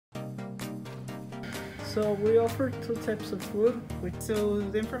So we offer two types of food. So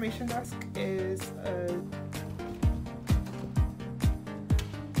the information desk is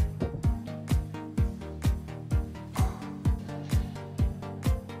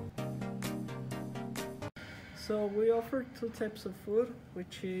so we offer two types of food,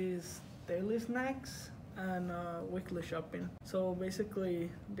 which is daily snacks and weekly shopping. So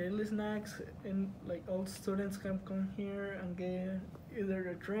basically, daily snacks, and like all students can come here and get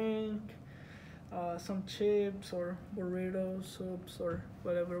either a drink, some chips or burritos, soups, or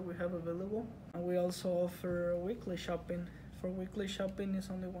whatever we have available. And we also offer weekly shopping. For weekly shopping, it's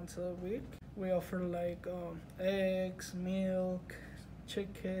only once a week. We offer like eggs, milk,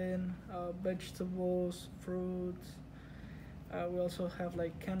 chicken, vegetables, fruits. We also have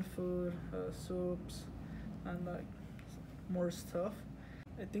like canned food, soups, and like more stuff.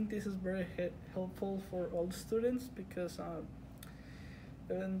 I think this is very helpful for all students because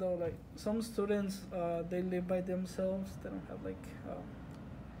even though like some students they live by themselves, they don't have like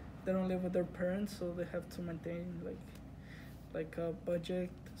they don't live with their parents, so they have to maintain like a budget.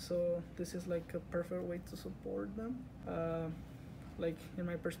 So this is like a perfect way to support them. Like in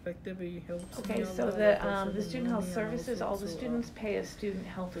my perspective, it helps. Okay, so the student health services, all the students pay a student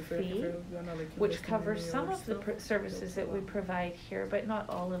health fee, which covers some of the services that we provide here, but not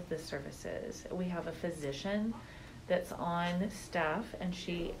all of the services. We have a physician that's on staff, and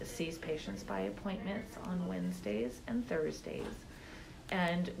she sees patients by appointments on Wednesdays and Thursdays.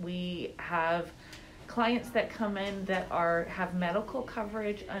 And we have clients that come in that have medical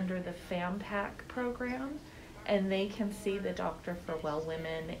coverage under the FAMPAC program, and they can see the doctor for well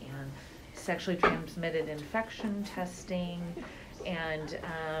women and sexually transmitted infection testing and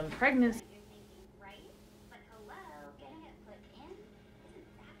pregnancy.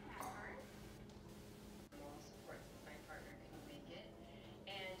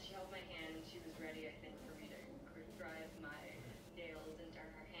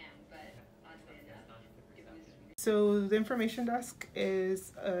 So the information desk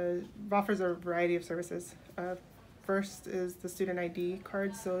offers a variety of services. First is the student ID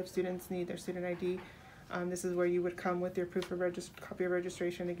card. So if students need their student ID, this is where you would come with your proof of copy of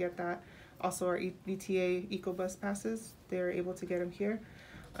registration to get that. Also our ETA EcoBus passes, they're able to get them here.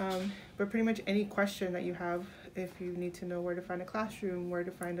 But pretty much any question that you have, if you need to know where to find a classroom, where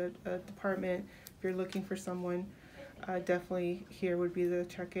to find a department, if you're looking for someone, definitely here would be the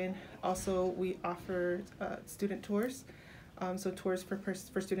check-in. Also, we offer student tours. So tours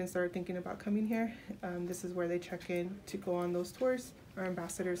for students that are thinking about coming here. This is where they check in to go on those tours. Our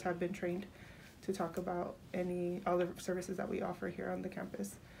ambassadors have been trained to talk about all the services that we offer here on the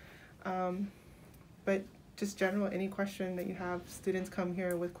campus. But just general, any question that you have, students come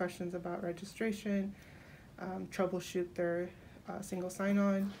here with questions about registration, troubleshoot their single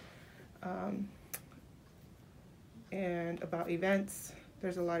sign-on, and about events.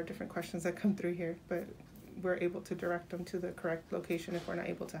 There's a lot of different questions that come through here, but we're able to direct them to the correct location if we're not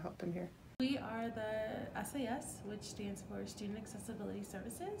able to help them here. We are the SAS, which stands for Student Accessibility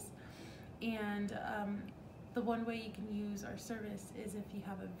Services, and the one way you can use our service is if you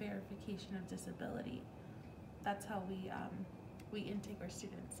have a verification of disability. That's how we intake our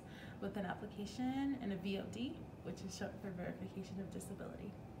students, with an application and a VOD, which is short for verification of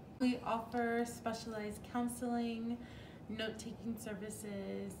disability. We offer specialized counseling, note-taking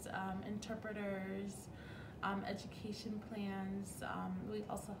services, interpreters, education plans. We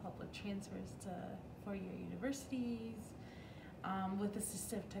also help with transfers to four-year universities, with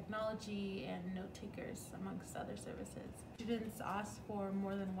assistive technology and note-takers, amongst other services. Students ask for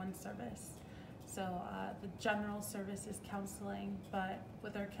more than one service. So the general service is counseling, but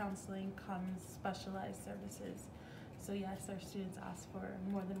with our counseling comes specialized services. So yes, our students ask for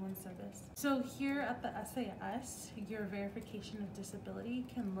more than one service. So here at the SAS, your verification of disability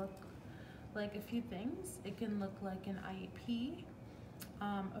can look like a few things. It can look like an IEP,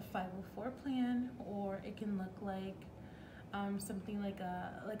 a 504 plan, or it can look like something like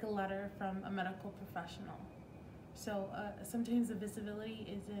a letter from a medical professional. So sometimes the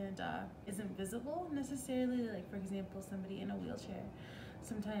visibility isn't visible necessarily. Like for example, somebody in a wheelchair.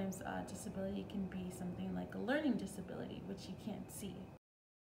 Sometimes disability can be something like a learning disability, which you can't see.